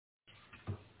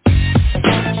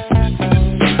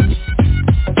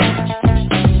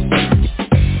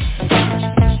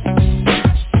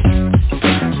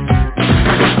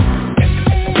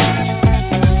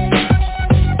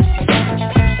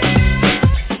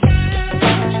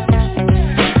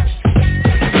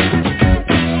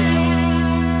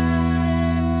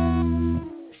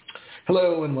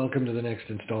welcome to the next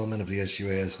installment of the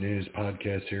SUAS News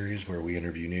podcast series where we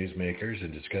interview newsmakers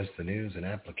and discuss the news and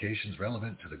applications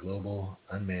relevant to the global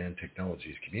unmanned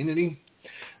technologies community.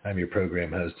 I'm your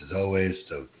program host as always,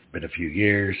 so it's been a few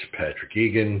years, Patrick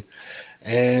Egan.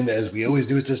 And as we always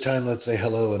do at this time, let's say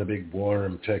hello and a big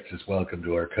warm Texas welcome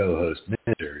to our co-host,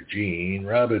 Mr. Gene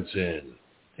Robinson.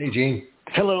 Hey, Gene.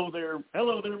 Hello there,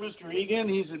 Mr.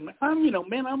 Egan.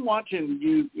 I'm watching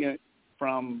you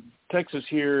from Texas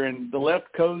here and the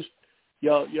left coast.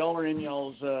 Y'all are in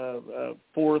y'all's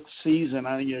fourth season.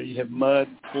 You have mud,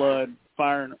 flood,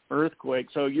 fire, and earthquake.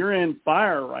 So you're in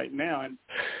fire right now, and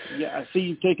I see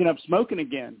you taking up smoking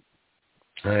again.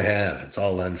 I have. It's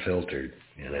all unfiltered,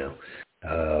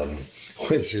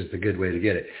 which is the good way to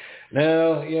get it.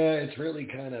 No, yeah, it's really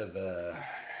kind of.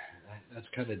 That's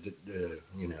kind of,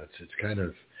 it's kind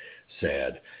of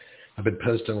sad. I've been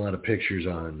posting a lot of pictures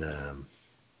on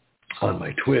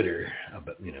my Twitter,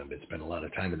 but I've been spending a lot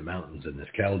of time in the mountains, and this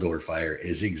Caldor fire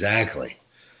is exactly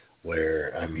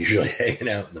where I'm usually hanging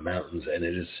out in the mountains, and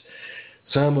it is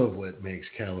some of what makes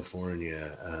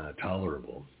California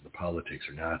tolerable. The politics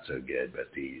are not so good,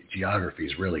 but the geography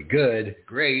is really good,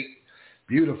 great,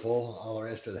 beautiful, all the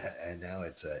rest of that, and now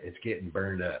it's getting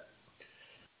burned up.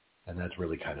 And that's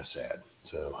really kind of sad.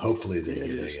 So hopefully they get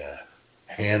a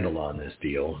handle on this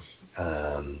deal.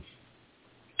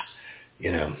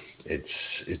 It's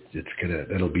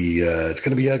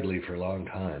gonna be ugly for a long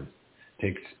time.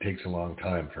 Takes a long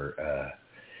time for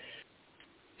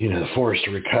the forest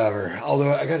to recover.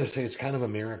 Although I got to say it's kind of a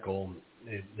miracle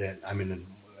I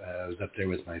was up there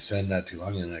with my son not too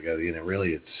long ago.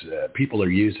 Really it's people are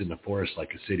using the forest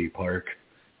like a city park.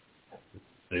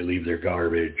 They leave their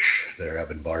garbage. They're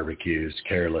having barbecues,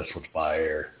 careless with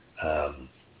fire.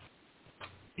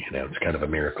 It's kind of a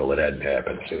miracle it hadn't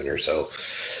happened sooner. So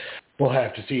we'll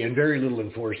have to see. And very little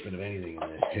enforcement of anything.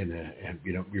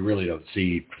 We really don't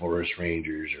see forest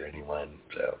rangers or anyone.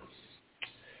 So,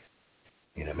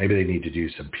 maybe they need to do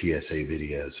some PSA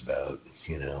videos about,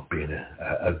 being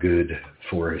a good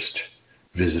forest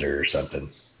visitor or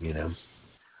something,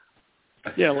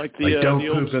 Yeah, like the don't the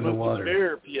poop old in the water.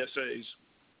 Bear PSAs.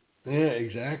 Yeah,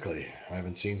 exactly. I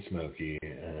haven't seen Smokey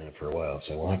for a while,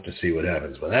 so we'll have to see what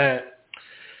happens with that.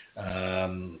 I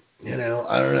don't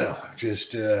know.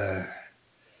 Just a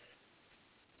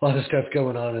lot of stuff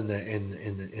going on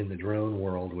in the drone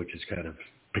world, which is kind of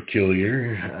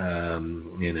peculiar.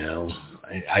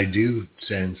 I do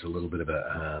sense a little bit of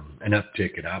an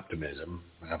uptick in optimism.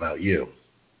 How about you?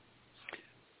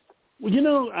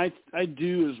 Well, I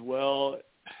do as well,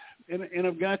 and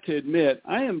I've got to admit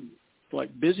I am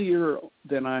busier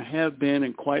than I have been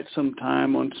in quite some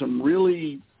time on some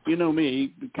really,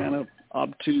 me, kind of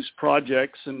obtuse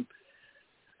projects. And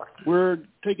we're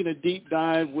taking a deep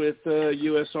dive with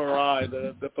USRI,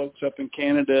 the folks up in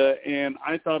Canada. And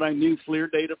I thought I knew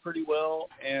FLIR data pretty well.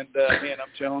 And man,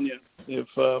 I'm telling you,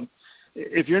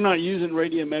 if you're not using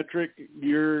radiometric,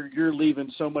 you're leaving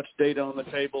so much data on the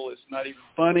table. It's not even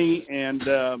funny. And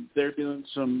they're doing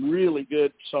some really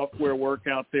good software work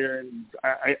out there. And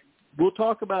we'll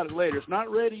talk about it later. It's not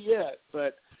ready yet,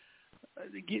 but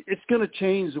it's going to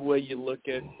change the way you look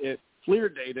at FLIR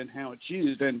data and how it's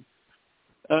used. And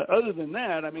other than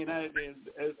that, I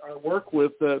work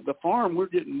with the farm. We're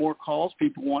getting more calls.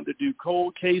 People wanting to do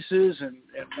cold cases and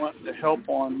wanting to help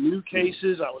on new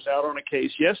cases. I was out on a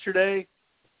case yesterday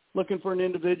looking for an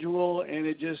individual, and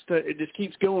it just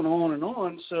keeps going on and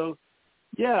on. So,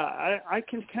 yeah, I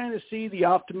can kind of see the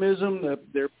optimism that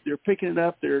they're picking it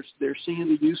up. They're seeing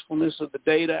the usefulness of the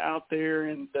data out there,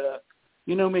 and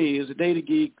me as a data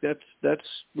geek, that's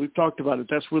we've talked about it.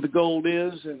 That's where the gold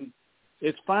is, and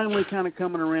it's finally kind of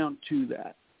coming around to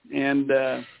that. And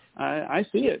I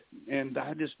see it, and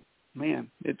I just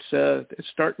it's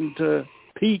starting to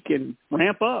peak and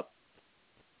ramp up.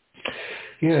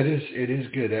 Yeah, it is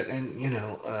good, and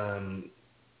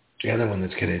the other one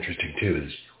that's kind of interesting too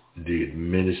is the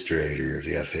administrator of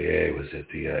the FAA was at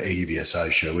the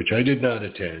AUVSI show, which I did not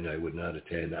attend. I would not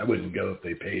attend. I wouldn't go if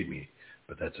they paid me,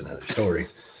 but that's another story.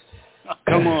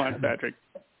 Come on, Patrick.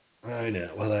 I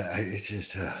know. Well, it's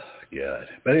just, God.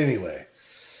 But anyway,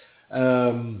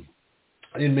 the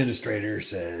administrator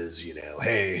says,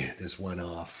 hey, this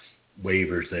one-off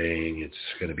waiver thing, it's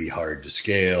going to be hard to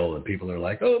scale. And people are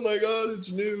like, oh, my God, it's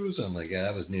news. I'm like, yeah,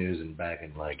 that was news back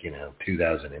in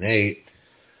 2008.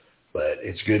 But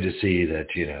it's good to see that,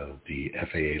 the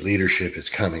FAA leadership is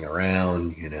coming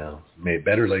around,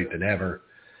 better late than ever,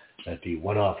 that the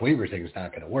one-off waiver thing is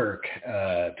not going to work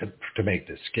to make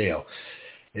this scale.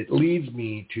 It leads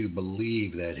me to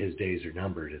believe that his days are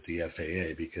numbered at the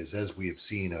FAA because as we have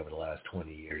seen over the last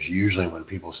 20 years, usually when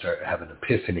people start having an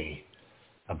epiphany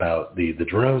about the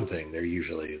drone thing.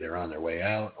 They're on their way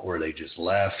out, or they just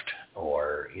left,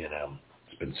 or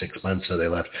it's been 6 months so they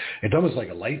left. It's almost like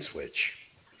a light switch.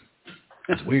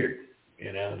 It's weird,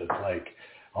 it's like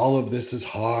all of this is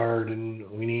hard and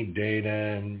we need data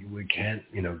and we can't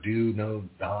do no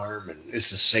harm and this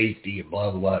is safety and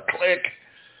blah blah blah. Click.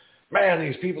 Man,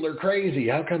 these people are crazy.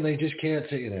 How come they just can't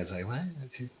say? It's like, what?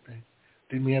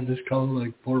 Didn't we have this call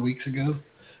like 4 weeks ago?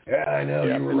 Yeah, I know,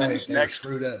 you were right. They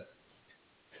screwed up.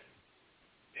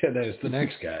 Yeah, there's the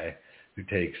next guy who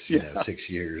takes 6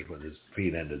 years with his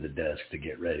feet under the desk to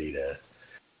get ready to.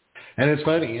 And it's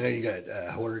funny, you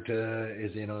got Horta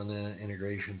is in on the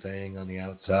integration thing on the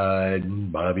outside,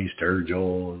 and Bobby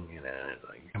Sturgill, and it's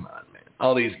like, come on, man.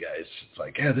 All these guys, it's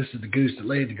like, yeah, this is the goose that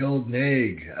laid the golden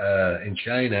egg in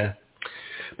China.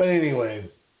 But anyway,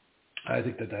 I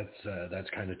think that's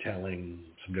kind of telling.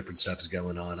 Some different stuff is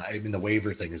going on. I mean, the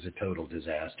waiver thing is a total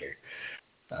disaster.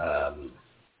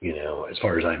 As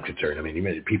far as I'm concerned, I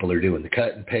mean, people are doing the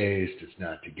cut and paste. It's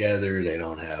not together. They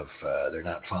don't have. They're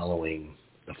not following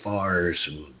the FARs,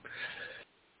 and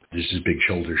there's just big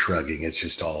shoulder shrugging. It's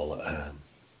just all.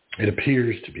 It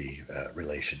appears to be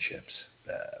relationships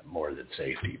more than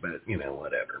safety, but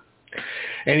whatever.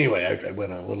 Anyway, I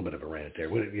went on a little bit of a rant there.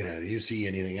 Do you see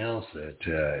anything else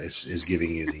that is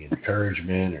giving you the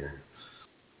encouragement or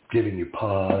giving you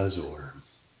pause or?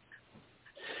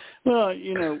 Well,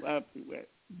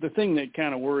 the thing that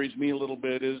kind of worries me a little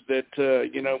bit is that,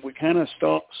 we kind of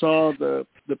saw the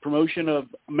promotion of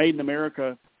Made in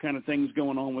America kind of things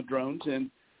going on with drones. And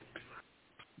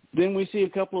then we see a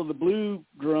couple of the blue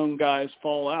drone guys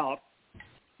fall out,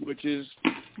 which is,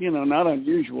 not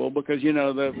unusual because,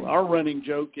 our running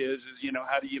joke is,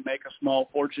 how do you make a small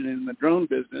fortune in the drone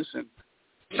business?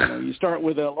 And, you start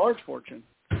with a large fortune.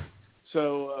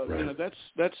 So, right.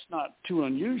 That's not too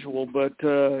unusual, but,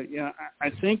 I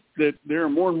think that there are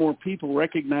more and more people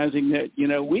recognizing that,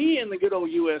 we in the good old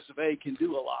US of A can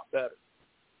do a lot better.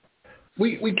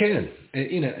 We can.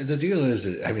 The deal is,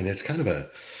 it's kind of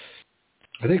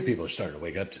I think people are starting to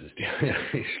wake up to this deal.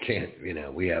 You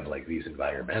can't, we have like these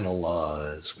environmental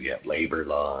laws, we have labor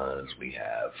laws, we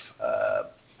have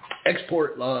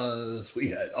export laws, we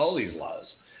had all these laws,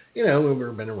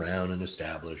 we've been around and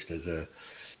established as a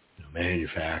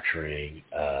manufacturing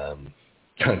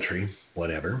country,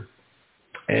 whatever.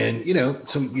 And,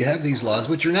 so you have these laws,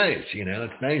 which are nice,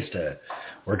 it's nice to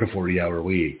work a 40-hour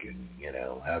week and,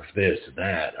 have this and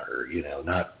that, or,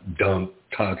 not dump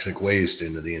toxic waste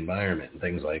into the environment and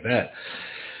things like that.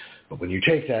 But when you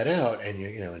take that out and,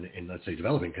 in let's say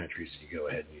developing countries, you go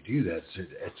ahead and you do that,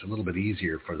 it's a little bit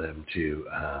easier for them to,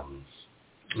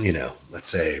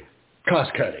 let's say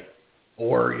cost cutting.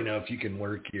 Or, if you can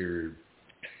work your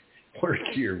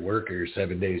workers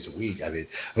 7 days a week.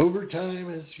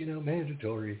 Overtime is,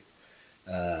 mandatory.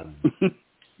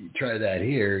 You try that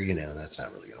here, that's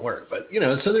not really going to work. But,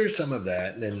 so there's some of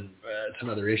that and then some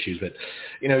other issues. But,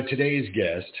 today's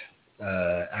guest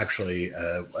actually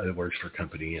works for a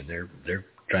company and they're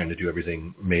trying to do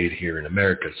everything made here in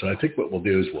America. So I think what we'll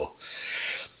do is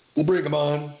we'll bring them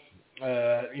on,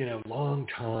 long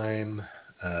time,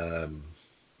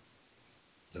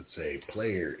 let's say,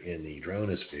 player in the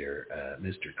dronosphere,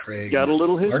 Mr. Craig. Got a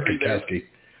little history Marcinkowski.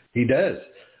 He does.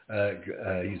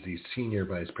 He's the Senior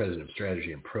Vice President of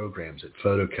Strategy and Programs at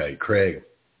Fotokite. Craig,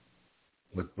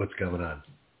 what's going on?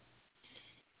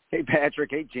 Hey,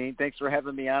 Patrick. Hey, Gene. Thanks for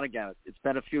having me on again. It's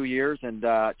been a few years, and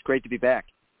it's great to be back.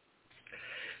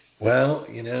 Well,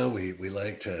 we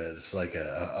like to, it's like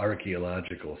a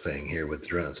archaeological thing here with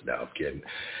drones. No, I'm kidding.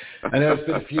 I know it's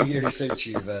been a few years since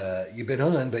you've been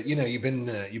on, but you've been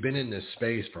in this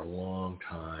space for a long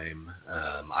time.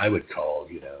 I would call,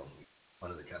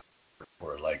 one of the guys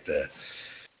for like the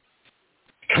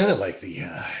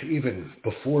even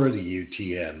before the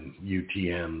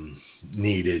UTM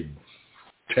needed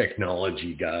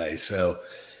technology guy. So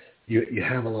you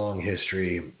have a long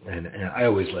history, and I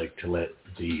always like to let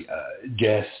the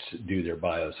guests do their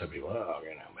bio. Some people,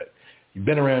 but you've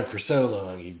been around for so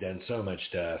long, you've done so much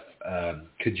stuff.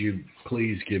 Could you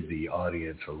please give the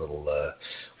audience a little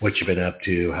what you've been up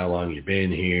to, how long you've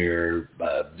been here,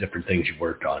 different things you've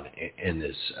worked on in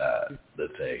this,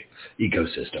 let's say,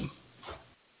 ecosystem?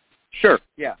 Sure.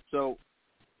 Yeah. So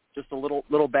just a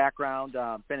little background.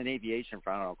 Been in aviation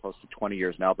for, I don't know, close to 20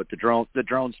 years now, but the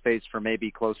drone space for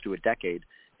maybe close to a decade.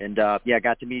 And, I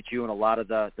got to meet you and a lot of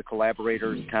the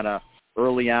collaborators kind of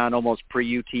early on, almost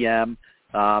pre-UTM.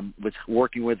 Was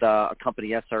working with a company,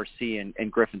 SRC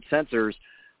and Griffin Sensors,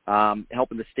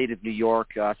 helping the state of New York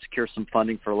secure some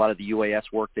funding for a lot of the UAS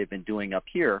work they've been doing up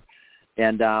here.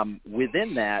 And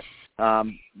within that,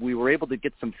 we were able to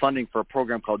get some funding for a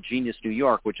program called Genius New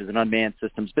York, which is an unmanned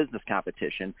systems business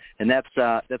competition. And that's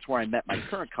where I met my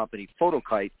current company,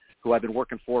 Fotokite, who I've been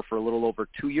working for a little over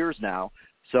 2 years now.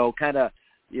 So kind of,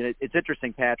 it's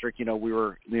interesting, Patrick, we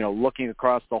were, looking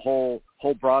across the whole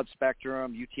broad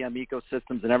spectrum, UTM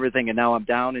ecosystems and everything. And now I'm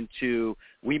down into,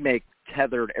 we make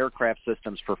tethered aircraft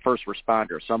systems for first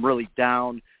responders. So I'm really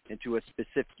down into a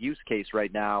specific use case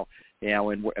right now,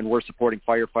 and we're supporting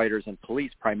firefighters and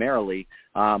police primarily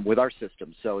with our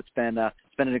systems. So it's been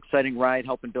an exciting ride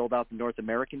helping build out the North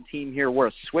American team here. We're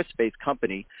a Swiss-based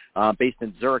company based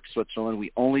in Zurich, Switzerland.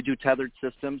 We only do tethered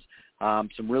systems.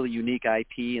 Some really unique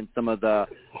IP and some of the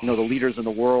the leaders in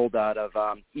the world out of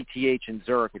ETH in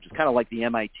Zurich, which is kind of like the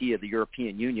MIT of the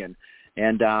European Union.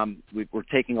 And we're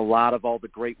taking a lot of all the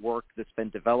great work that's been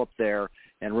developed there.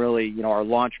 And really, our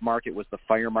launch market was the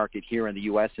fire market here in the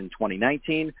U.S. in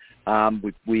 2019.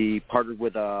 We partnered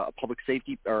with a public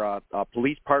safety or a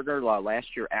police partner last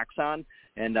year, Axon,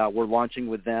 and we're launching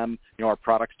with them, our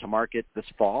products to market this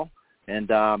fall. And,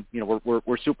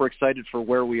 we're super excited for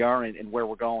where we are and where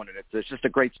we're going. And it's just a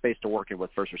great space to work in with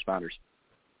first responders.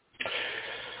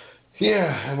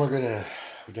 Yeah, and we're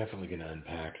definitely going to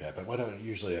unpack that. But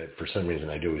for some reason,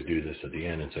 I always do this at the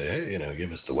end and say, hey,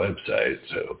 give us the website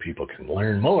so people can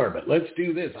learn more. But let's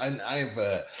do this.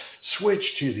 I've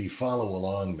switched to the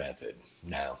follow-along method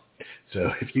now.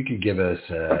 So if you could give us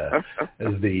the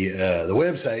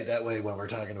website, that way when we're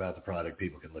talking about the product,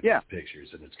 people can look at the pictures.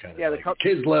 And it's kind of like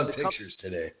kids love pictures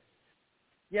today.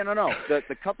 Yeah, no.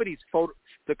 The company's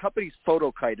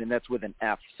Fotokite, and that's with an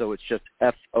F, so it's just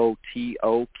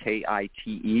Fotokite,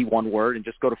 one word, and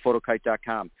just go to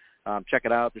Fotokite.com. Check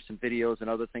it out. There's some videos and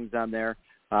other things on there.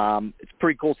 It's a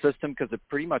pretty cool system because it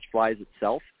pretty much flies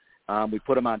itself. We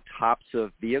put them on tops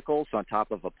of vehicles, so on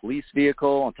top of a police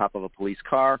vehicle, on top of a police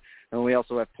car, and we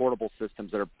also have portable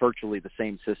systems that are virtually the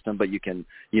same system, but you can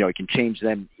change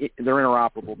them. They're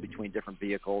interoperable between different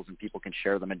vehicles, and people can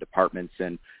share them in departments,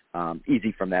 and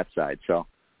easy from that side. So,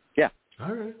 yeah.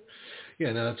 All right.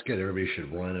 Yeah, no, that's good. Everybody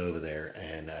should run over there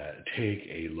and take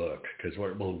a look because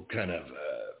we'll kind of,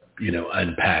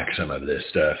 unpack some of this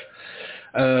stuff.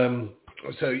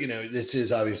 So, this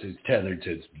is obviously tethered,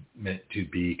 so it's meant to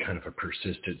be kind of a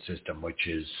persistent system, which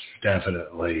is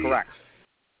definitely correct.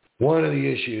 One of the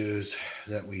issues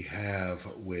that we have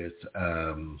with,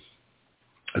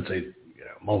 let's say,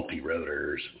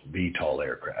 multi-rotors, VTOL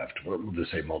aircraft. We'll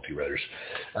just say multi-rotors.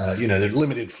 There's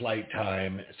limited flight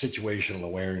time, situational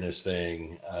awareness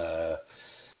thing,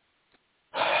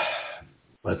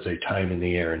 let's say time in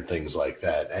the air and things like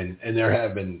that. And there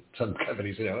have been some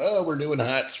companies, we're doing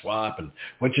hot swap, and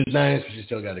which is nice, but you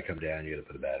still got to come down. You got to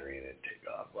put a battery in it, take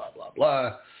off, blah, blah,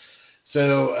 blah.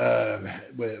 So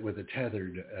with a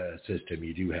tethered system,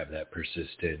 you do have that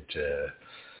persistent,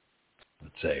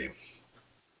 let's say,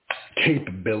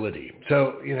 capability.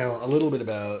 So, a little bit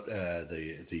about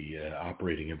the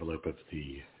operating envelope of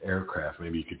the aircraft.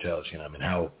 Maybe you could tell us,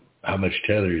 how much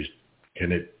tethers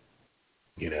can it,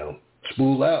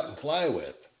 spool out and fly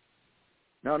with?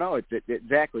 No,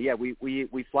 exactly. Yeah,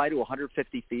 we fly to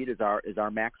 150 feet is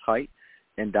our max height,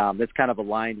 and that's kind of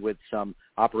aligned with some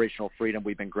operational freedom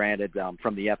we've been granted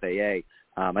from the FAA.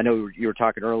 I know you were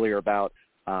talking earlier about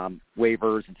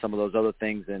waivers and some of those other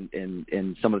things,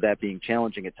 and some of that being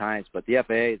challenging at times, but the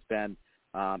FAA has been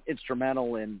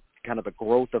instrumental in kind of the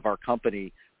growth of our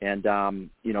company, and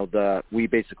we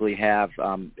basically have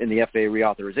in the FAA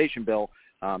reauthorization bill.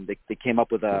 They came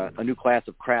up with a new class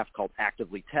of craft called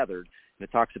actively tethered, and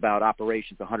it talks about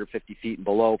operations 150 feet and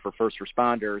below for first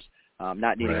responders,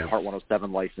 not needing a Part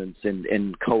 107 license,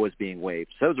 and COAs being waived.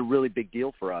 So that was a really big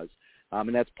deal for us,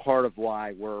 and that's part of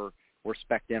why we're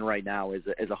spec'd in right now as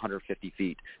 150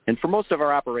 feet. And for most of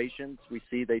our operations, we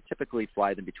see they typically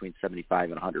fly them between 75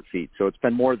 and 100 feet. So it's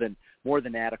been more than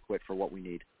adequate for what we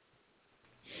need.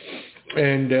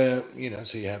 And,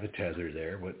 so you have a tether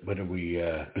there. What are we,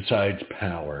 besides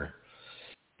power,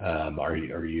 are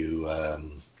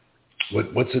you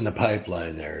what's in the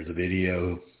pipeline there? Is the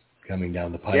video coming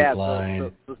down the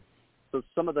pipeline? Yeah, so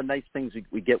some of the nice things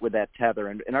we get with that tether,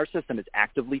 and our system is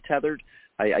actively tethered.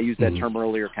 I used that term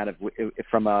earlier kind of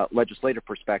from a legislative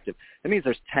perspective. That means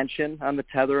there's tension on the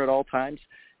tether at all times,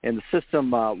 and the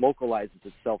system localizes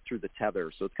itself through the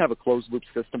tether. So it's kind of a closed-loop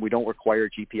system. We don't require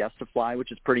GPS to fly,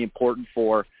 which is pretty important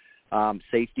for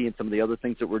safety and some of the other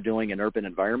things that we're doing in urban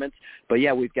environments. But,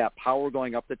 yeah, we've got power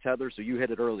going up the tether, so you hit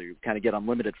it earlier. You kind of get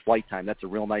unlimited flight time. That's a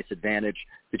real nice advantage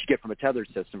that you get from a tethered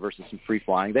system versus some free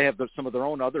flying. They have some of their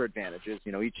own other advantages.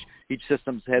 Each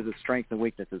system has its strengths and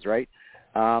weaknesses, right?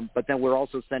 But then we're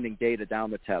also sending data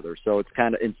down the tether. So it's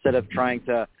kind of, instead of trying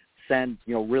to send,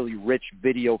 really rich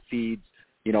video feeds,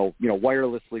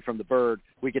 wirelessly from the bird.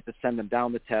 We get to send them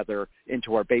down the tether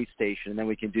into our base station, and then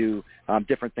we can do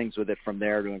different things with it from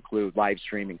there to include live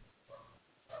streaming.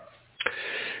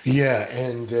 Yeah,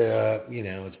 and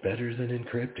it's better than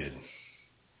encrypted.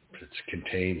 It's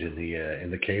contained in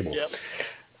the cable. Yep.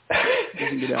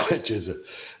 Which is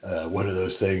one of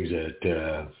those things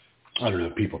that I don't know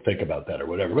if people think about that or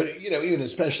whatever, but even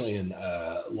especially in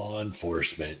law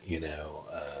enforcement,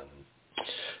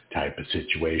 type of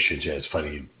situations. Yeah, it's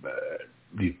funny.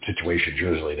 These situations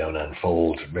usually don't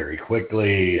unfold very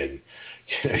quickly, and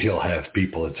you'll have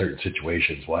people in certain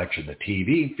situations watching the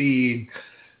TV feed.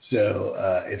 So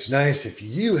it's nice if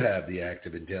you have the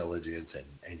active intelligence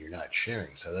and you're not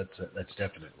sharing. So that's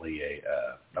definitely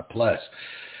a plus.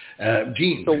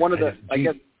 Gene. So one of the,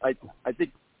 I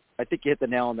think you hit the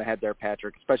nail on the head there,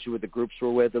 Patrick, especially with the groups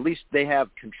we're with. At least they have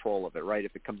control of it, right?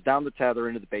 If it comes down the tether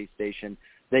into the base station,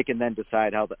 they can then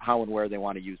decide how and where they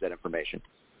want to use that information.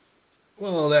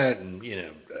 Well, that and,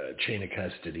 chain of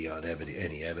custody on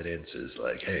any evidence is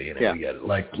like, hey, we got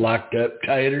it locked up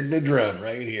tighter than a drum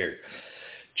right here.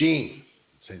 Gene,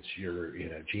 since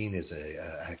Gene is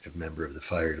a active member of the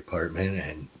fire department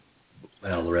and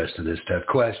all the rest of this stuff.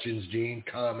 Questions, Gene,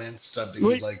 comments, something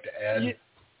you'd like to add? Yeah,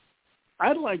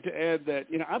 I'd like to add that,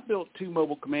 I've built three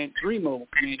mobile command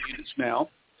units now.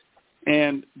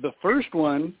 And the first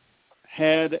one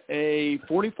had a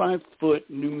 45-foot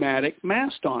pneumatic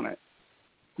mast on it,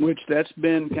 which that's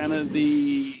been kind of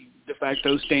the de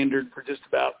facto standard for just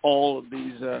about all of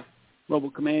these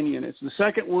mobile command units. The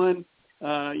second one,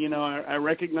 I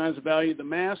recognize the value of the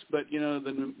mast, but,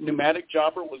 the pneumatic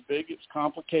jobber was big. It was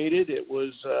complicated. It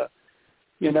was,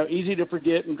 easy to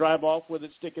forget and drive off with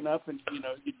it sticking up and,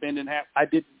 you'd bend in half. I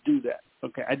didn't do that.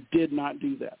 Okay, I did not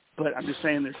do that. But I'm just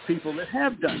saying there's people that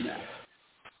have done that.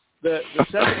 The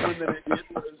second one that I did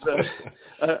was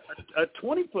a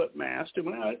 20-foot mast.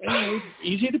 And,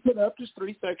 easy to put up, just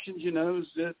three sections, it was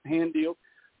a hand deal.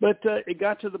 But it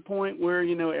got to the point where,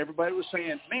 everybody was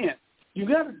saying, man, you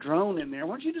got a drone in there.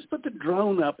 Why don't you just put the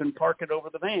drone up and park it over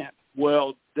the van?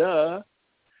 Well, duh.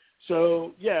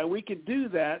 So, yeah, we could do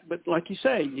that. But like you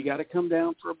say, you got to come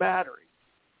down for a battery.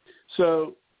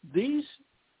 So these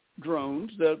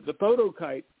drones, the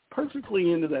Fotokite,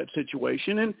 perfectly into that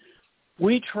situation. And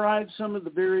we tried some of the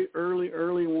very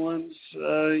early ones,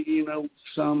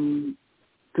 some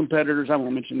competitors, I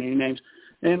won't mention any names,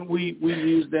 and we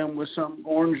used them with some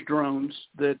orange drones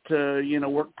that,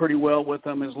 worked pretty well with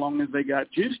them as long as they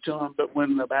got juice to them. But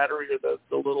when the battery or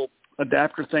the little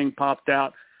adapter thing popped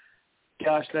out,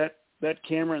 gosh, that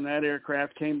camera in that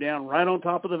aircraft came down right on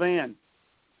top of the van.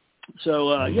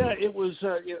 So, it was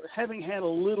having had a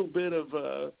little bit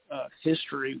of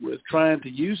history with trying to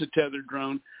use a tethered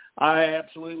drone, I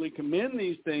absolutely commend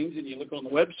these things. And you look on the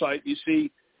website, you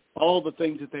see all the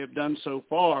things that they have done so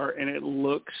far, and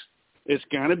it's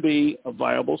going to be a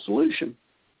viable solution.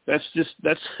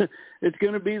 It's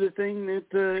going to be the thing that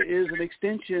is an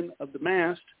extension of the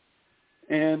mast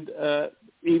and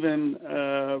even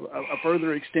a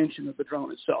further extension of the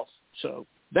drone itself. So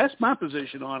that's my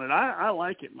position on it. I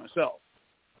like it myself.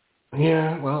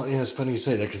 Yeah, well, it's funny you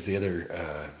say that because the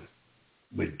other,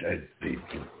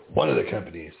 one of the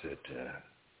companies that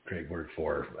Craig worked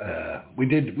for,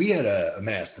 we had a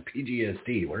mast, the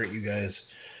PGSD. Weren't you guys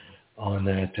on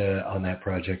that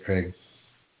project, Craig?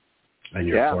 And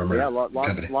your former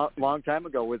company? long time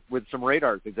ago with some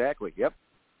radars, exactly. Yep.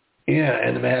 Yeah,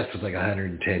 and the mast was like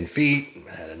 110 feet. It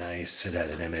had an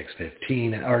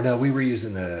MX-15. Or no, we were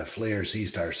using the Flare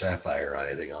C-Star Sapphire,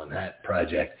 I think, on that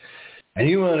project. And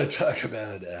you want to talk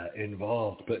about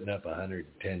involved putting up a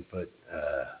 110-foot,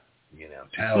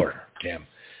 tower, Cam.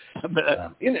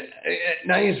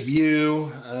 Nice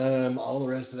view, all the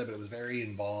rest of that, but it was very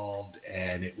involved,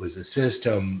 and it was a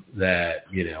system that,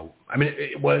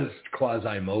 it was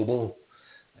quasi-mobile,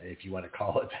 if you want to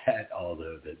call it that,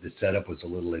 although the setup was a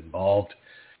little involved.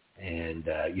 And,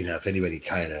 if anybody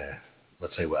kind of,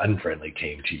 let's say, unfriendly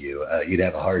came to you, you'd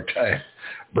have a hard time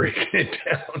breaking it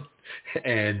down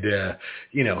and,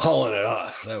 hauling it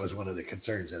off. That was one of the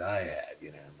concerns that I had,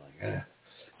 I'm like,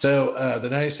 So the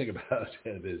nice thing about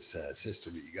this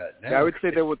system that you got now, I would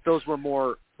say those were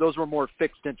more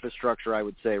fixed infrastructure. I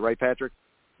would say, right, Patrick?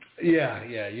 Yeah,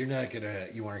 you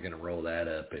weren't gonna roll that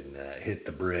up and hit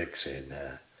the bricks. And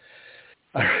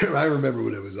I remember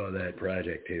when it was on that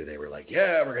project too. They were like,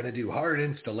 "Yeah, we're gonna do hard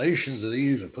installations of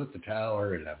these and put the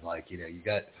tower." And I'm like, where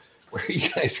are you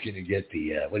guys gonna get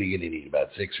the? What are you gonna need? About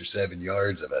 6 or 7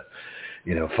 yards of a,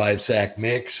 5-sack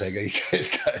mix? I go, you guys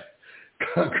got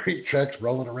concrete trucks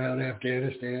rolling around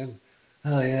Afghanistan.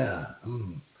 Oh yeah.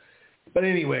 But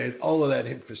anyway, all of that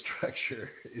infrastructure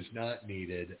is not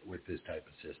needed with this type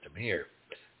of system here.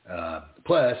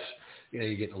 Plus,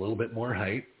 you're getting a little bit more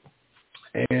height.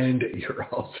 And you're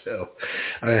also,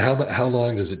 how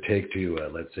long does it take to,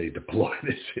 let's say, deploy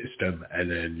the system?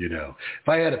 And then, if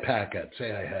I had a pack up,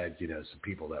 say I had, some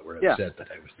people that were upset that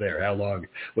I was there, how long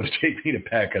would it take me to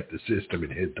pack up the system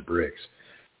and hit the bricks?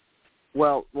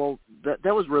 Well, that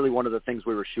was really one of the things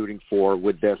we were shooting for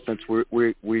with this, since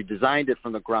we designed it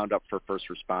from the ground up for first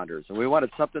responders, and we wanted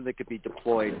something that could be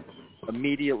deployed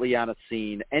immediately on a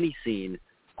scene, any scene,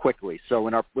 quickly. So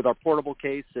with our portable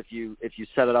case, if you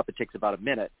set it up, it takes about a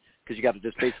minute, because you got to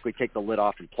just basically take the lid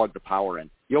off and plug the power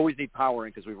in. You always need power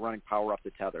in because we're running power off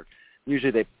the tether.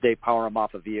 Usually they power them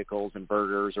off of vehicles,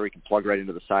 inverters, or you can plug right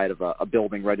into the side of a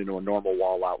building, right into a normal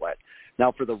wall outlet.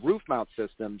 Now for the roof mount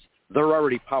systems, they're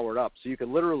already powered up, so you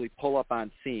can literally pull up on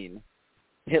scene,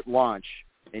 hit launch,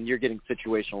 and you're getting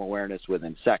situational awareness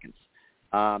within seconds.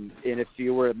 And if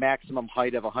you were at maximum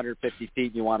height of 150 feet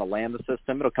and you want to land the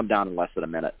system, it'll come down in less than a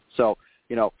minute. So,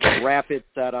 rapid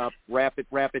setup, rapid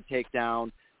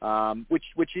takedown,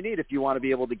 which you need if you want to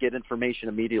be able to get information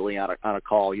immediately on a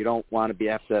call. You don't want to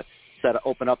have to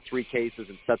open up 3 cases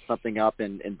and set something up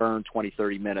and burn 20,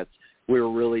 30 minutes. We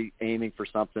were really aiming for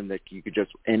something that you could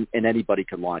just, and anybody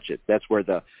can launch it. That's where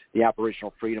the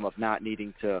operational freedom of not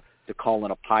needing to call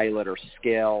in a pilot or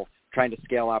trying to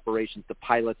scale operations to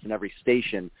pilots in every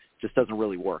station just doesn't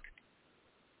really work.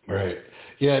 Right.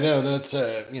 Yeah, no, that's,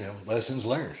 lessons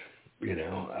learned.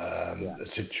 The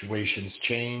situations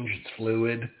change. It's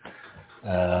fluid.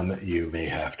 You may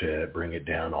have to bring it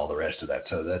down, all the rest of that.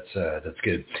 So that's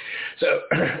good. So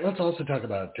let's also talk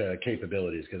about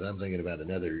capabilities, because I'm thinking about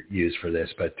another use for this.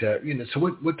 But, so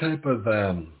what type of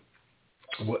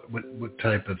what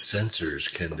type of sensors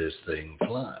can this thing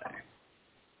fly?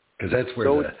 Because that's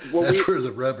where where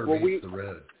the rubber meets the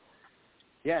road.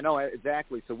 Yeah, no,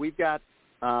 exactly. So we've got,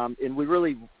 and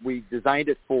we designed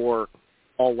it for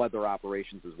all-weather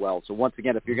operations as well. So once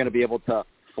again, if you're going to be able to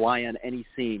fly on any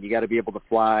scene, you got to be able to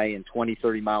fly in 20,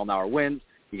 30-mile-an-hour winds.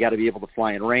 You got to be able to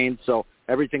fly in rain. So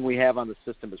everything we have on the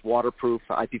system is waterproof,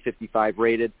 IP55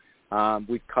 rated.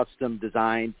 We've custom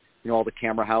designed, all the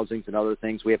camera housings and other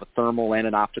things. We have a thermal and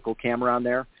an optical camera on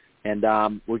there. And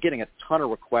we're getting a ton of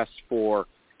requests for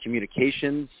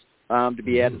communications to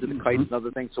be added to the kites and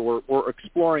other things. So we're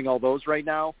exploring all those right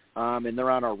now, and they're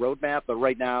on our roadmap. But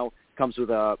right now, it comes with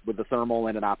the thermal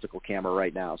and an optical camera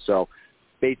right now. So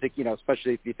basic,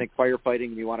 especially if you think firefighting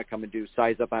and you want to come and do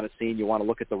size up on a scene, you want to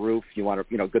look at the roof, you want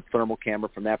a good thermal camera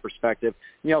from that perspective.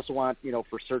 And you also want,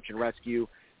 for search and rescue,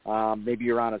 maybe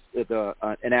you're on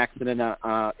an accident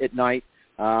at night,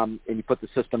 and you put the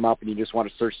system up and you just want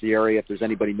to search the area if there's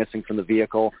anybody missing from the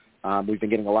vehicle. We've been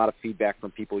getting a lot of feedback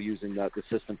from people using the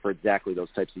system for exactly those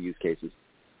types of use cases.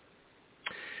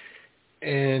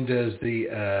 And does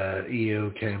the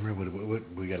EO camera, what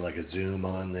we got like a zoom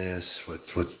on this?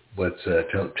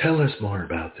 Tell us more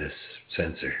about this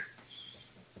sensor.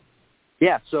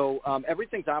 Yeah, so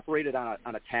everything's operated on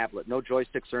a tablet, no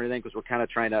joysticks or anything, because we're kind of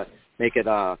trying to make it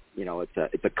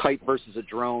it's a kite versus a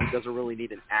drone. It doesn't really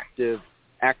need an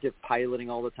active piloting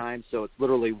all the time. So it's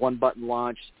literally one button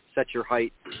launch, set your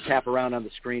height, tap around on the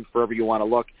screen wherever you want to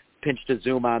look, pinch to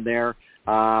zoom on there.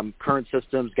 Current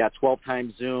system's got 12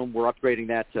 times zoom. We're upgrading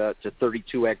that to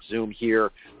 32x zoom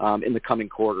here in the coming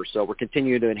quarter. So we're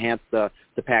continuing to enhance the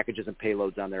packages and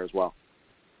payloads on there as well.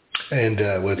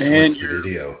 And what's the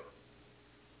video?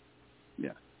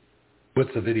 Yeah.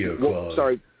 What's the video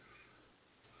quality?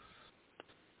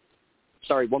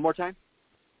 Sorry, one more time?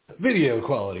 Video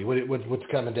quality. What's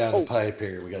coming down the pipe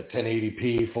here? We got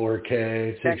 1080p,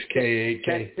 4K, 6K,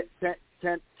 8K.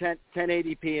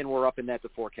 1080p, and we're upping that to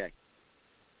 4K.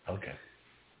 Okay.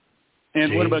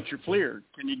 And what about your FLIR?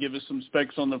 Can you give us some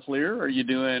specs on the FLIR? Are you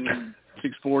doing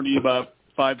 640 by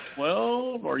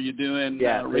 512? Or are you doing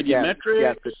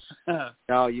radiometrics? Yeah.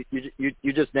 No, you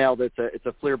just nailed it. It's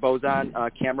a FLIR boson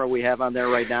camera we have on there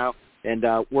right now, and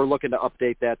we're looking to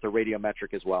update that to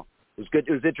radiometric as well. It was good.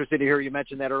 It was interesting to hear you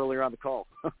mention that earlier on the call.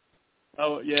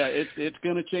 Oh yeah, it's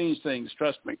going to change things.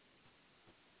 Trust me.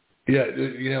 Yeah,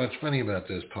 it's funny about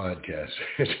this podcast.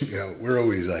 We're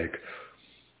always like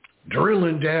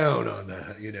drilling down on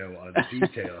the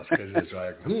details, because it's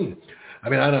like, I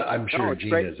mean, I'm sure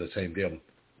Gina is the same deal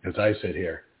as I sit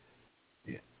here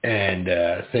and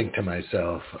think to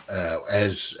myself,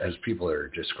 as people are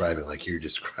describing, like you're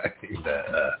describing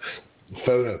the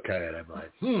Fotokite, I'm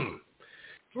like,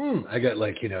 I got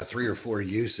like, 3 or 4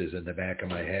 uses in the back of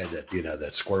my head that,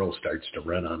 that squirrel starts to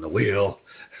run on the wheel.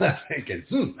 I'm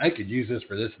thinking, I could use this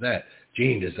for this and that.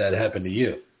 Gene, does that happen to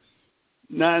you?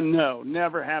 No,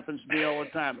 never happens to me all the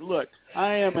time. Look,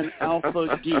 I am an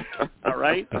alpha geek, all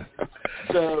right?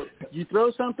 So you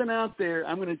throw something out there,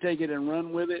 I'm going to take it and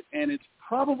run with it, and it's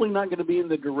probably not going to be in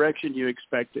the direction you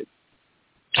expected.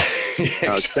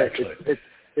 Exactly.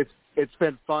 It's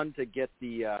been fun to get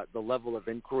the level of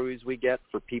inquiries we get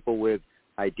for people with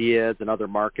ideas and other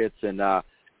markets, and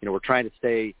we're trying to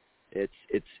stay.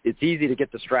 It's easy to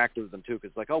get distracted with them too,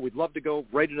 because we'd love to go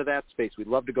right into that space. We'd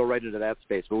love to go right into that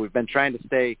space, but we've been trying to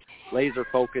stay laser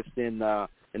focused in the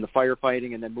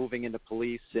firefighting and then moving into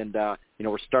police, and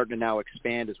we're starting to now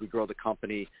expand as we grow the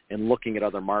company and looking at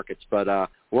other markets. But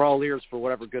we're all ears for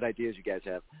whatever good ideas you guys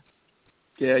have.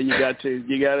 Yeah, you got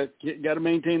to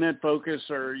maintain that focus,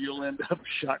 or you'll end up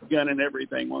shotgunning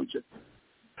everything, won't you?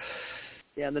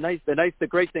 Yeah, and the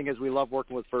great thing is we love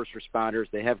working with first responders.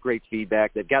 They have great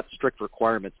feedback. They've got strict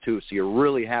requirements too, so you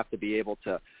really have to be able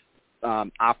to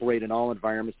operate in all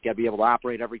environments. You got to be able to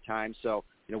operate every time. So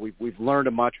we've learned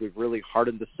a much. We've really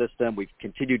hardened the system. We've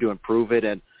continued to improve it,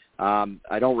 and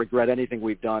I don't regret anything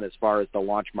we've done as far as the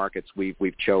launch markets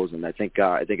we've chosen. I think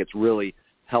it's really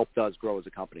helped us grow as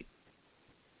a company.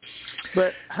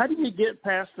 But how do you get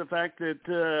past the fact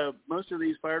that most of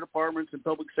these fire departments and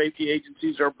public safety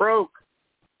agencies are broke?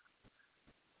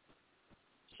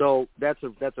 So that's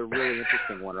a really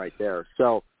interesting one right there.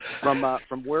 So from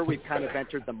where we've kind of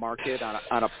entered the market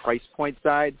on a price point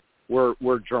side,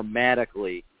 we're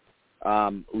dramatically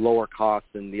lower cost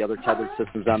than the other tethered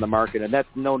systems on the market, and that's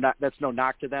no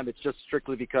knock to them. It's just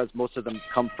strictly because most of them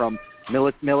come from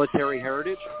military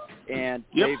heritage, and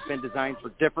they've been designed for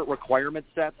different requirement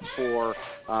sets for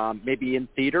maybe in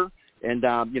theater. And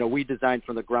we designed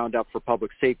from the ground up for public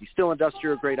safety, still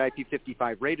industrial grade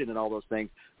IP55 rated and all those things,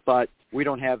 but we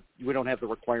don't have the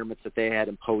requirements that they had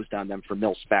imposed on them for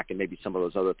mil spec and maybe some of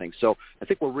those other things. So I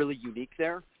think we're really unique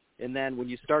there. And then when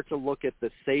you start to look at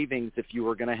the savings, if you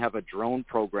were going to have a drone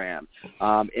program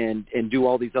and do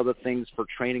all these other things for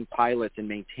training pilots and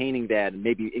maintaining that, and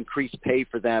maybe increase pay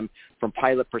for them from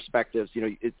pilot perspectives,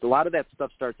 a lot of that stuff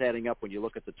starts adding up when you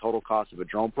look at the total cost of a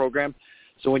drone program.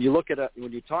 So when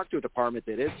you talk to a department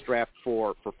that is strapped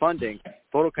for funding,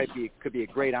 Fotokite could be a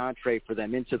great entree for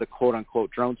them into the quote unquote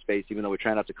drone space, even though we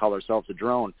try not to call ourselves a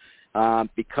drone,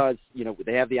 because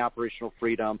they have the operational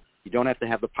freedom. You don't have to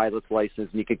have the pilot's license,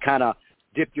 and you can kind of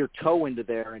dip your toe into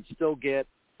there and still get,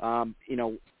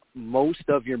 most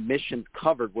of your missions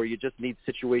covered, where you just need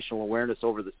situational awareness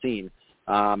over the scene,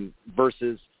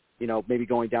 versus, maybe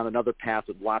going down another path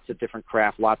with lots of different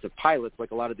craft, lots of pilots,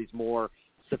 like a lot of these more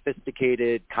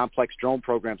sophisticated, complex drone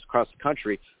programs across the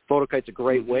country. Fotokite's a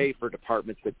great way for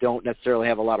departments that don't necessarily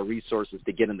have a lot of resources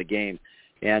to get in the game.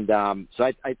 And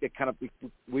so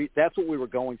that's what we were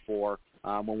going for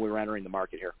when we were entering the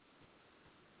market here.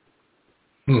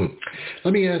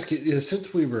 Let me ask you, since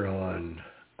we were on,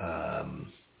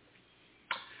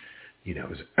 it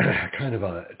was kind of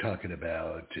talking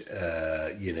about,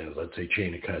 let's say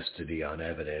chain of custody on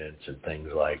evidence and things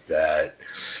like that.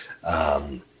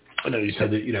 I know you said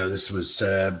that, this was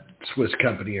a Swiss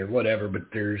company or whatever, but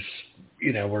there's,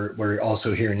 we're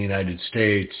also here in the United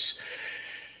States.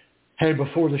 Hey,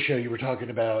 before the show, you were talking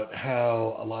about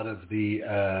how a lot of the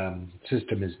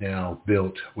system is now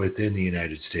built within the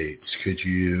United States. Could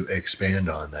you expand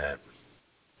on that?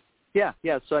 Yeah.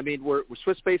 So, we're a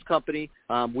Swiss-based company.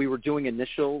 We were doing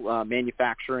initial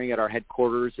manufacturing at our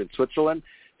headquarters in Switzerland.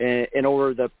 And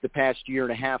over the past year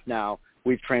and a half now,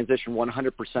 we've transitioned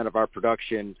 100% of our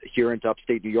production here into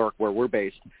upstate New York, where we're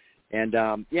based. And,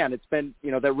 and it's been,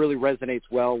 that really resonates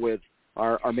well with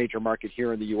our major market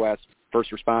here in the U.S., first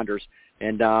responders.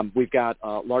 And we've got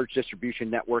a large distribution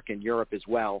network in Europe as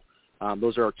well.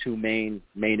 Those are our two main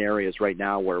areas right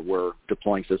now where we're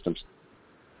deploying systems.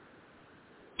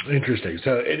 Interesting.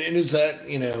 So, and is that,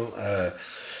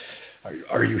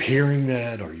 are you hearing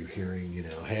that? Are you hearing,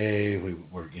 hey,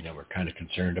 we're kind of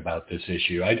concerned about this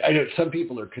issue? I know some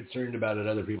people are concerned about it,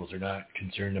 other people are not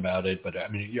concerned about it. But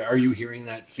are you hearing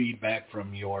that feedback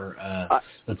from your,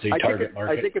 let's say, target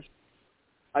market?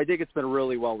 I think it's been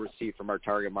really well received from our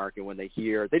target market when they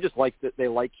hear. They just like that. They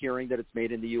like hearing that it's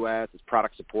made in the U.S. It's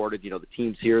product supported. The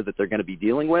teams here that they're going to be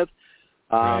dealing with.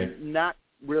 Right. I'm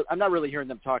not really hearing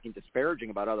them talking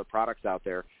disparaging about other products out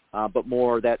there, but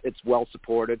more that it's well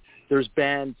supported. There's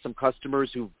been some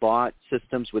customers who've bought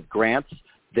systems with grants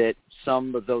that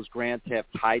some of those grants have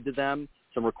tied to them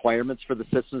some requirements for the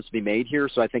systems to be made here.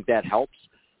 So I think that helps.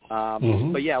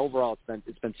 But yeah, overall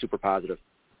it's been super positive.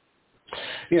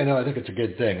 Yeah, no, I think it's a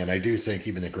good thing, and I do think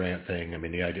even the grant thing.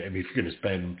 The idea. If you're going to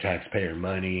spend taxpayer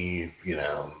money,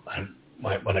 I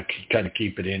might want to kind of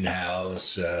keep it in-house,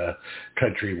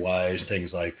 country-wise,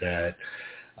 things like that.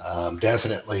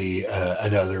 Definitely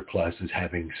another plus is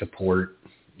having support,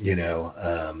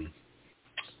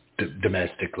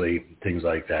 domestically, things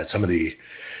like that.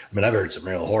 I've heard some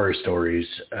real horror stories,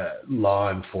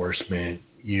 law enforcement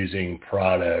using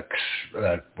products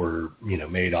that were,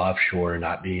 made offshore,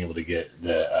 not being able to get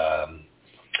the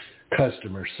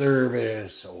customer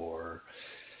service, or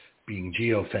being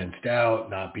geo-fenced out,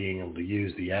 not being able to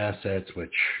use the assets,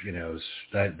 which,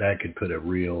 that could put a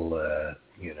real,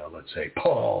 let's say,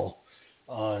 pall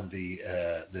on the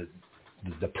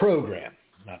program.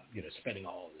 Not, spending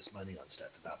all of this money on stuff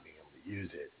and not being able to use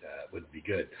it wouldn't be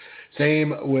good.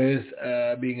 Same with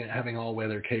having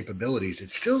all-weather capabilities. It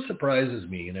still surprises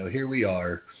me, here we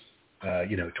are,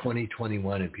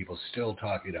 2021, and people still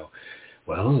talk,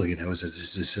 well, is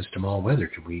the system all-weather?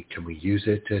 Can we use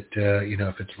it at,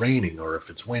 if it's raining or if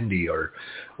it's windy or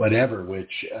whatever,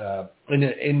 which in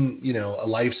a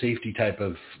life safety type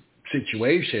of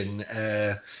situation,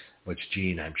 which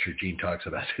I'm sure Gene talks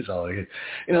about this all.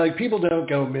 People don't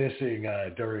go missing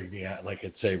during the,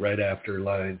 I'd say right after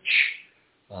lunch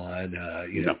on,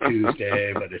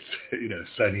 Tuesday, but it's,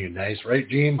 sunny and nice, right,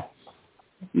 Gene?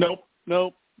 Nope.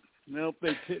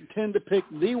 They tend to pick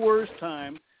the worst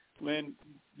time when,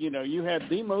 you have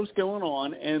the most going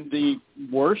on and the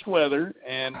worst weather,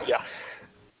 and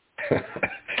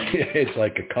it's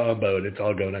like a combo, and it's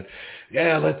all going on.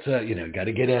 Yeah, let's, got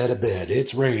to get out of bed.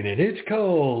 It's raining. It's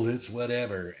cold. It's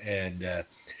whatever. And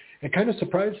it kind of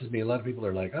surprises me. A lot of people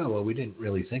are like, oh, well, we didn't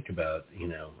really think about,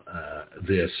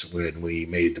 this when we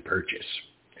made the purchase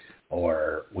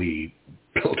or we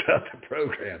built out the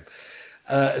program.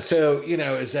 So,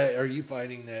 are you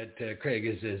finding that, Craig,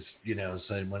 is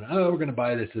saying when, we're going to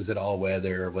buy this, is it all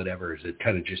weather or whatever? Is it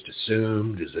kind of just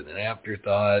assumed? Is it an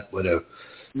afterthought?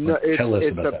 No, it's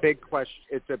a that. big question.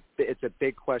 It's a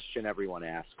big question everyone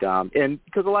asks, and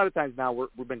because a lot of times now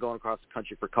we've been going across the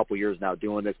country for a couple of years now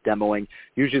doing this demoing.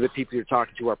 Usually the people you're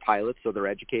talking to are pilots, so they're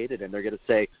educated, and they're going to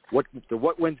say what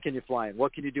winds can you fly in,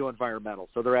 what can you do environmental.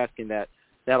 So they're asking that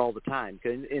all the time,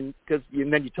 and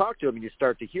then you talk to them and you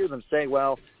start to hear them say,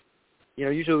 well,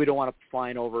 usually we don't want to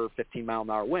flying over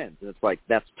 15-mile-an-hour winds, and it's like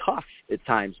that's tough at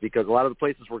times because a lot of the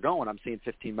places we're going, I'm seeing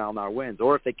 15-mile-an-hour winds,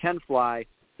 or if they can fly,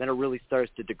 then it really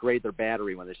starts to degrade their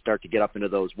battery when they start to get up into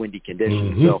those windy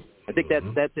conditions. Mm-hmm. So I think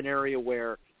that's an area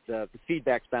where the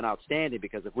feedback's been outstanding,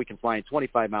 because if we can fly in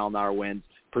 25-mile-an-hour winds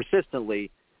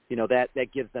persistently, that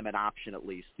gives them an option at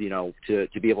least, to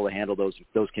be able to handle those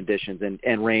conditions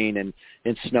and rain and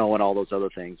snow and all those other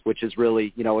things, which is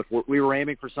really, if we were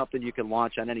aiming for something you can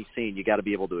launch on any scene, you got to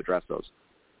be able to address those.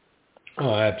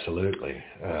 Oh, absolutely.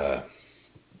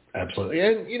 Absolutely.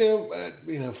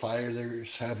 And, fires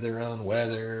have their own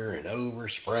weather and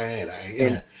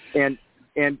overspray.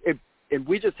 And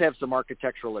we just have some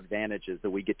architectural advantages that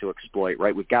we get to exploit,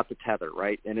 right? We've got the tether,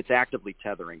 right? And it's actively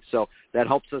tethering. So that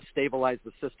helps us stabilize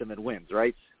the system in winds,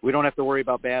 right? We don't have to worry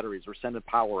about batteries. We're sending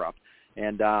power up.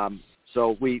 And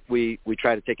so we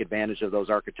try to take advantage of those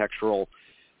architectural,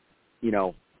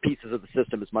 pieces of the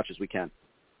system as much as we can.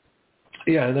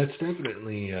 Yeah, that's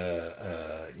definitely,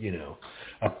 a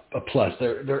plus.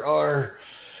 There are,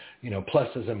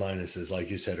 pluses and minuses, like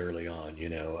you said early on,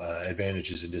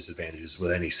 advantages and disadvantages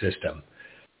with any system.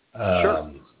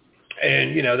 Sure.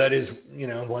 And, that is,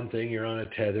 one thing. You're on a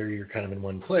tether, you're kind of in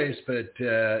one place, but,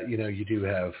 you do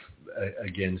have,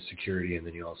 again, security, and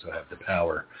then you also have the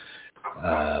power,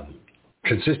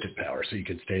 consistent power, so you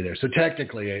can stay there. So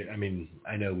technically,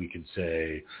 I know we could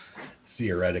say,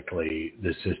 theoretically,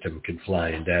 the system can fly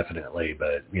indefinitely,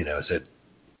 but,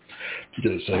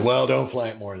 say, well, don't fly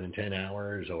it more than 10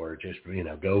 hours or just,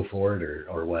 go for it,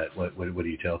 or what do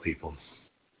you tell people?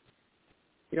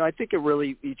 I think it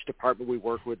really, each department we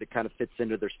work with, it kind of fits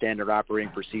into their standard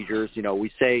operating procedures.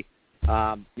 We say,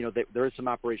 that there is some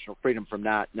operational freedom from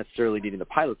not necessarily needing the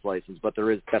pilot's license, but there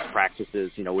is best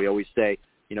practices. We always say,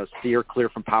 steer clear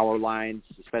from power lines,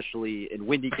 especially in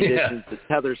windy conditions. Yeah.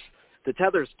 The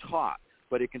tether's taut,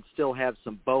 but it can still have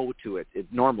some bow to it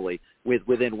normally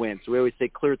within wind. So we always say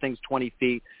clear things 20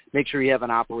 feet, make sure you have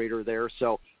an operator there.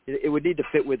 So it would need to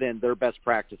fit within their best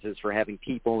practices for having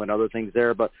people and other things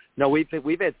there. But no, we've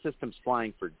had systems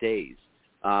flying for days.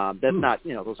 That's not,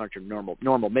 those aren't your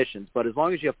normal missions. But as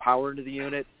long as you have power into the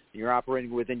unit and you're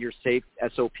operating within your safe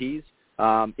SOPs,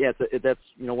 that's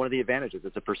one of the advantages.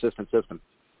 It's a persistent system.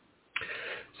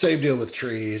 Same deal with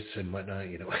trees and whatnot.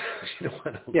 You don't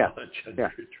want to launch under a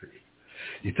tree.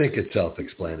 You think it's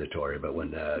self-explanatory, but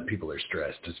when people are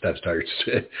stressed, stuff starts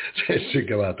to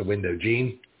go out the window.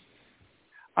 Gene?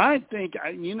 I think,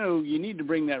 you need to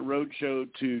bring that road show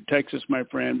to Texas, my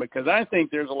friend, because I think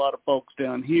there's a lot of folks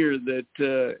down here that,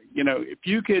 if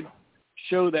you could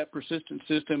show that persistent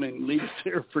system and leave us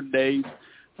there for days.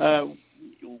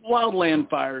 Wildland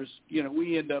fires,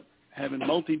 we end up having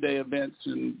multi-day events,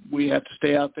 and we have to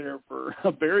stay out there for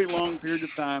a very long period of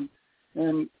time.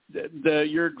 And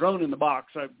your drone in the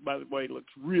box, by the way,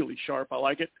 looks really sharp. I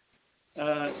like it.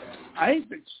 I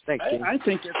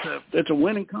think it's a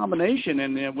winning combination,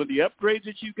 and with the upgrades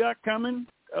that you got coming,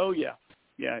 oh yeah,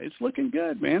 it's looking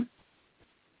good, man.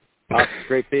 Awesome.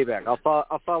 Great feedback. I'll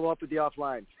follow up with you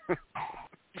offline.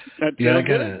 I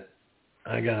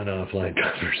got an offline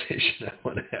conversation I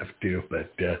want to have too,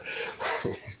 but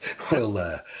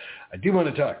I do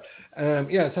want to talk. So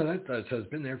it's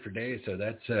been there for days. So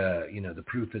that's the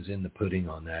proof is in the pudding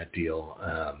on that deal.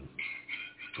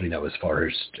 As far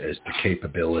as the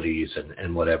capabilities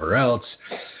and whatever else.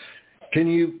 Can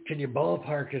you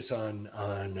ballpark us on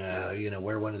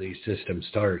where one of these systems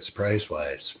starts price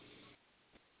wise?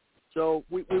 So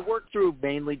we work through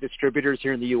mainly distributors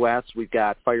here in the U.S. We've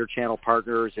got Fire Channel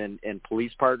partners and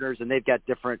police partners, and they've got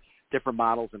different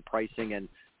models and pricing. And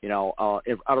out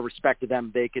of respect to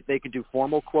them, they could do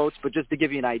formal quotes. But just to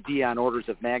give you an idea on orders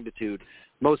of magnitude,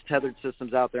 most tethered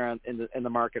systems out there in the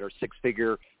market are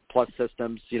six-figure plus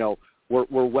systems. We're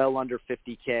well under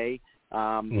 $50K,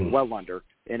 well under,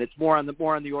 and it's more on the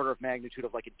order of magnitude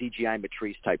of like a DJI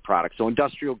Matrice type product. So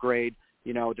industrial grade.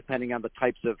 Depending on the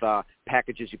types of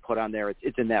packages you put on there,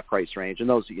 it's in that price range. And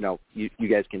those, you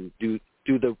guys can do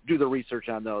the research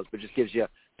on those, but just gives you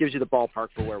the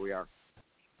ballpark for where we are.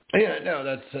 Yeah, no,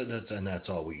 that's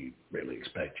all we really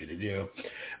expect you to do.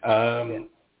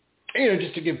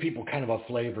 Just to give people kind of a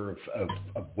flavor of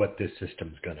what this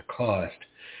system's going to cost.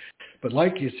 But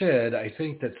like you said, I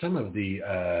think that some of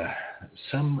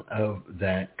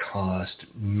that cost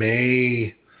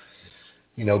may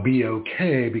be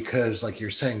okay because, like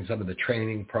you're saying, some of the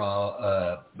training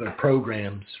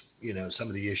programs, some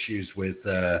of the issues with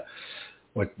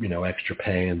extra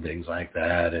pay and things like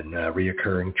that, and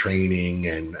reoccurring training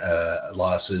and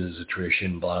losses,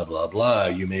 attrition, blah blah blah.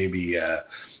 You may be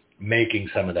making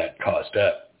some of that cost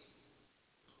up.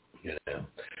 Do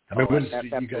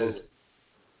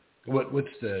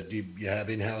you have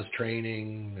in-house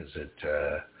training? Is it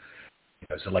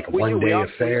like a one-day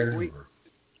affair?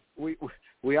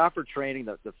 We offer training.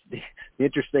 The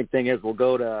interesting thing is we'll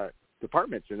go to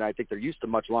departments, and I think they're used to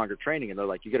much longer training, and they're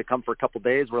like, you got to come for a couple of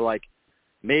days. We're like,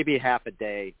 maybe half a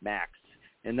day max.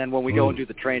 And then when we go and do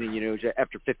the training,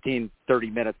 after 15, 30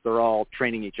 minutes, they're all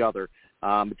training each other.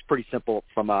 It's pretty simple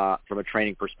from a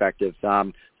training perspective.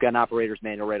 We've got an operator's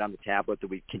manual right on the tablet that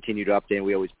we continue to update, and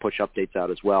we always push updates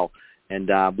out as well. And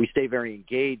we stay very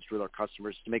engaged with our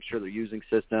customers to make sure they're using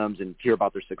systems and hear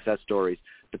about their success stories.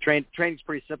 The training's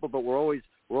pretty simple, but we're always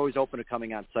open to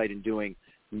coming on site and doing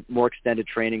more extended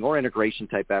training or integration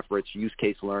type efforts, use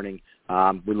case learning.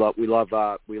 We love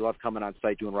coming on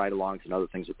site, doing ride-alongs and other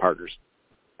things with partners.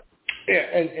 Yeah,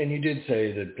 and you did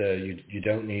say that you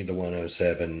don't need the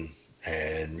 107,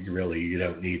 and you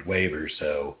don't need waivers.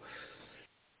 So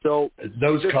those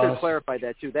just costs. To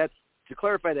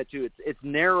clarify that too, it's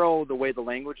narrow the way the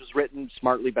language is written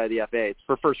smartly by the FAA. It's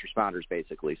for first responders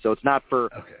basically. So it's not for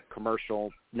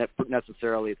commercial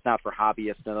necessarily. It's not for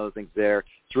hobbyists and other things there.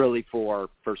 It's really for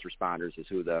first responders is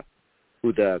who the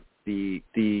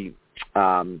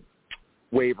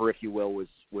waiver, if you will,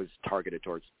 was targeted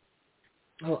towards.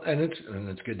 Well, and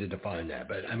it's good to define that.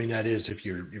 But I mean, that is if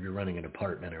you're running an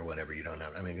apartment or whatever, you don't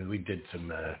have. I mean, we did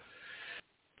some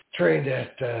trained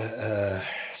at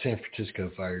San Francisco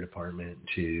Fire Department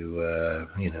to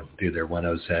do their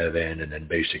 107 and then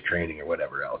basic training or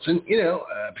whatever else. And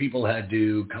people had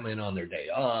to come in on their day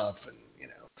off, and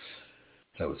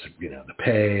so it's the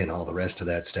pay and all the rest of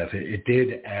that stuff. It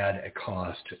did add a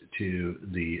cost to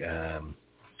the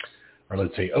or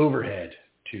let's say overhead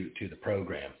to the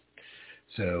program.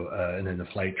 So, and then the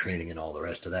flight training and all the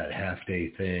rest of that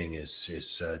half-day thing is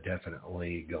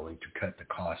definitely going to cut the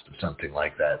cost of something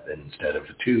like that instead of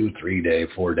a 2, 3-day,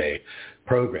 4-day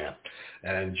program.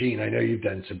 And Gene, I know you've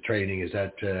done some training. Is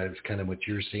that kind of what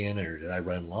you're seeing, or did I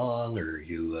run long, or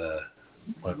you?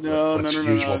 What's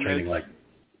usual training like?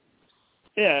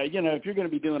 Yeah, if you're going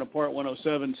to be doing a Part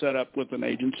 107 setup with an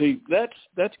agency, that's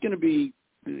going to be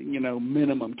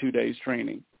minimum 2 days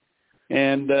training.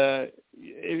 And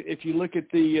if you look at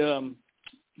the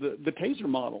TASER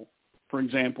model, for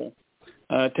example,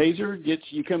 TASER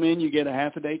you come in, you get a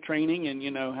half a day training,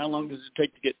 and how long does it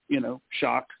take to get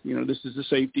shocked? This is the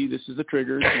safety, this is the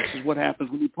trigger, this is what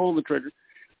happens when you pull the trigger,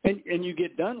 and you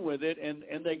get done with it, and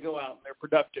they go out and they're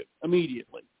productive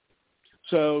immediately.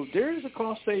 So there is a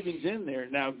cost savings in there.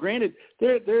 Now, granted,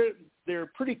 they're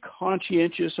pretty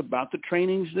conscientious about the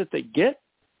trainings that they get.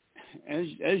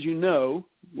 as you know,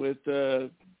 with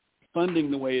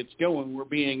funding the way it's going, we're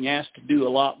being asked to do a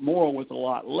lot more with a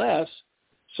lot less.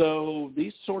 So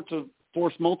these sorts of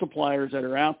force multipliers that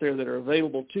are out there that are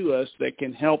available to us that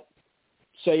can help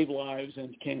save lives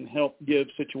and can help give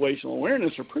situational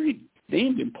awareness are pretty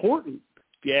damned important,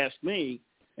 if you ask me.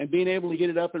 And being able to get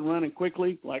it up and running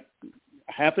quickly, like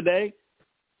half a day,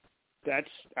 that's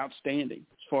outstanding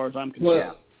as far as I'm concerned.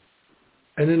 Well,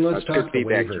 and then let's talk the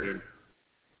waiver.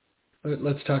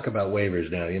 Let's talk about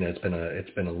waivers now. You know,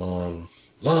 it's been a long,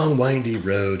 windy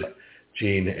road,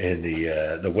 Gene,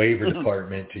 in the waiver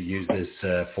department to use this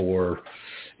for,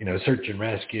 you know, search and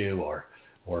rescue or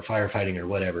firefighting or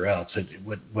whatever else.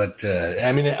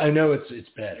 I mean, I know it's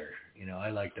better. You know,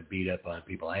 I like to beat up on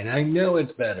people, and I know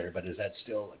it's better, but is that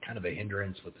still kind of a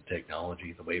hindrance with the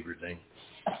technology, the waiver thing,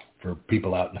 for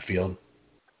people out in the field?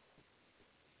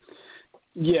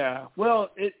 Yeah, well,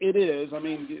 it is. I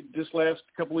mean, this last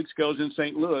couple weeks ago I was in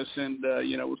St. Louis, and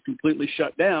you know, it was completely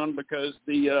shut down because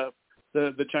the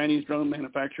Chinese drone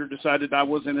manufacturer decided I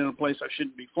wasn't in a place I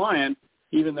shouldn't be flying,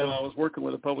 even though I was working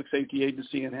with a public safety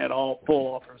agency and had all full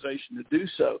authorization to do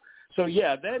so. So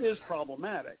yeah, that is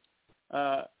problematic.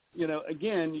 You know,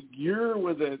 again, you're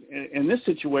in this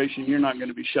situation, you're not going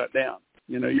to be shut down.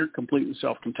 You know, you're completely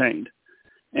self-contained,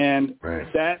 and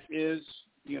that is,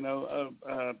 you know,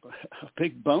 a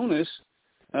big bonus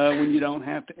when you don't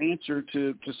have to answer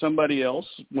to somebody else,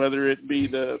 whether it be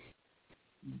the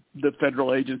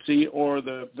federal agency or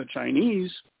the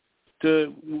Chinese,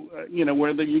 to you know,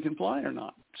 whether you can fly or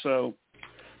not. So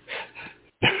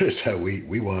notice how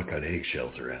we walk on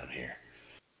eggshells around here.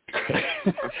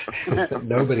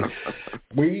 Nobody.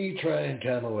 We try and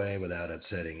come away without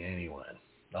upsetting anyone.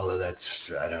 Although that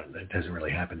doesn't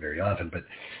really happen very often. But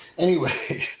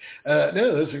anyway, no,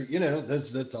 those are, you know,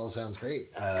 that all sounds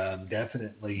great.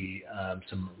 Definitely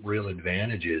some real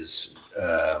advantages.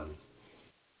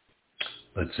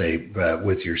 Let's say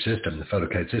with your system, the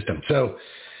Fotokite system. So,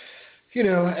 you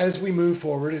know, as we move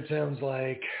forward, it sounds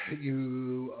like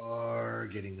you are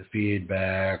getting the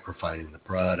feedback, refining the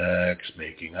products,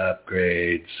 making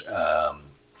upgrades,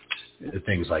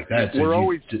 things like that. So we're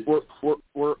always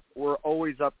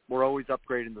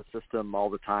upgrading the system all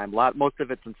the time. Most of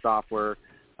it's in software,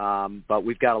 but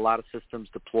we've got a lot of systems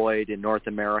deployed in North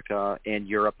America and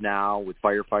Europe now with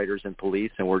firefighters and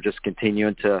police, and we're just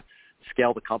continuing to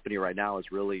scale the company right now is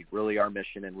really our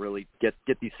mission, and really get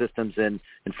these systems in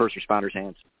first responders'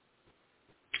 hands.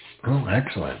 Oh,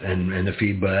 excellent. And the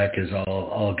feedback is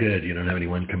all good. You don't have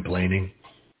anyone complaining?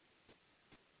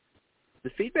 The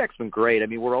feedback's been great. I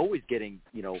mean, we're always getting,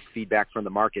 you know, feedback from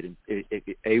the market. And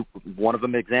one of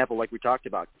them example, like we talked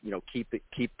about, you know, keep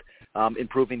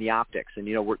improving the optics. And,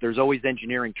 you know, there's always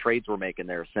engineering trades we're making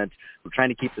there, since we're trying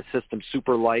to keep the system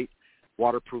super light,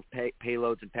 waterproof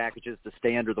payloads and packages to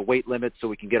stay under the weight limits so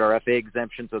we can get our FAA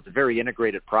exemption. So it's a very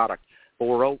integrated product. But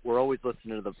we're always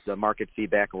listening to the market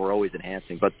feedback, and we're always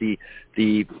enhancing. But the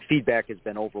feedback has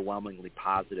been overwhelmingly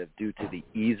positive due to the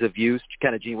ease of use.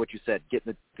 Kind of, Gene, what you said,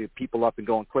 getting the people up and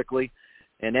going quickly,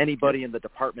 and anybody in the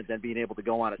department then being able to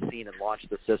go on a scene and launch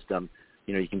the system.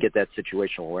 You know, you can get that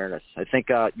situational awareness. I think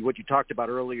what you talked about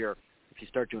earlier, if you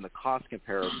start doing the cost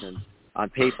comparisons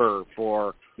on paper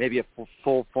for maybe a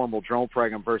full formal drone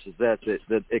program versus this,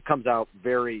 it comes out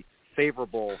very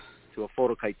favorable to a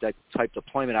Fotokite type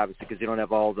deployment, obviously, because you don't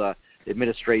have all the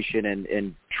administration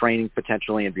and training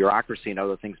potentially and bureaucracy and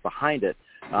other things behind it.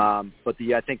 But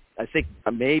I think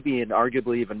maybe and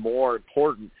arguably even more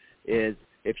important is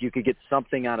if you could get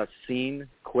something on a scene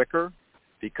quicker,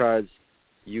 because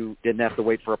you didn't have to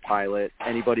wait for a pilot.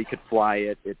 Anybody could fly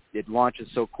it. It launches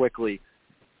so quickly,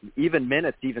 even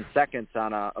minutes, even seconds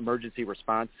on an emergency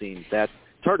response scene. It's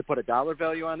hard to put a dollar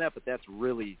value on that, but that's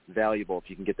really valuable if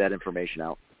you can get that information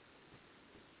out.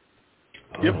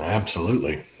 Yep,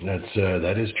 absolutely.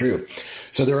 That is true.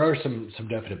 So there are some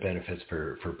definite benefits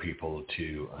for people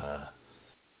to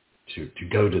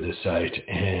go to the site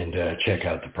and check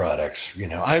out the products. You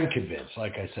know, I'm convinced.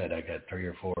 Like I said, I got 3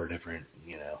 or 4 different,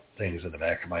 you know, things in the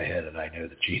back of my head, and I know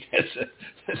that Gene has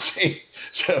the same.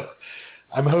 So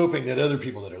I'm hoping that other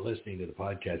people that are listening to the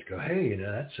podcast go, hey, you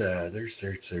know, that's there's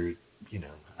you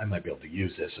know, I might be able to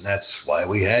use this, and that's why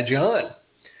we had you on.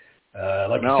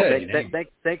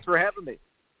 Thanks for having me.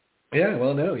 Yeah,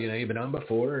 well, no, you know, you've been on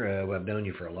before. I've known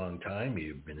you for a long time.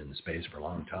 You've been in the space for a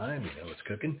long time. You know what's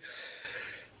cooking.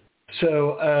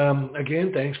 So,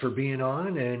 again, thanks for being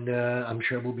on, and I'm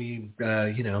sure we'll be,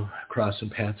 you know, crossing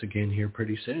paths again here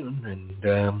pretty soon.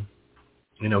 And,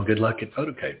 you know, good luck at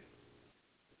Fotokite.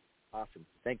 Awesome.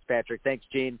 Thanks, Patrick. Thanks,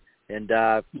 Gene. And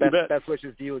best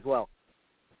wishes to you as well.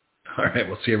 All right,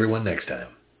 we'll see everyone next time.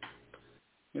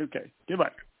 Okay.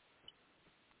 Goodbye.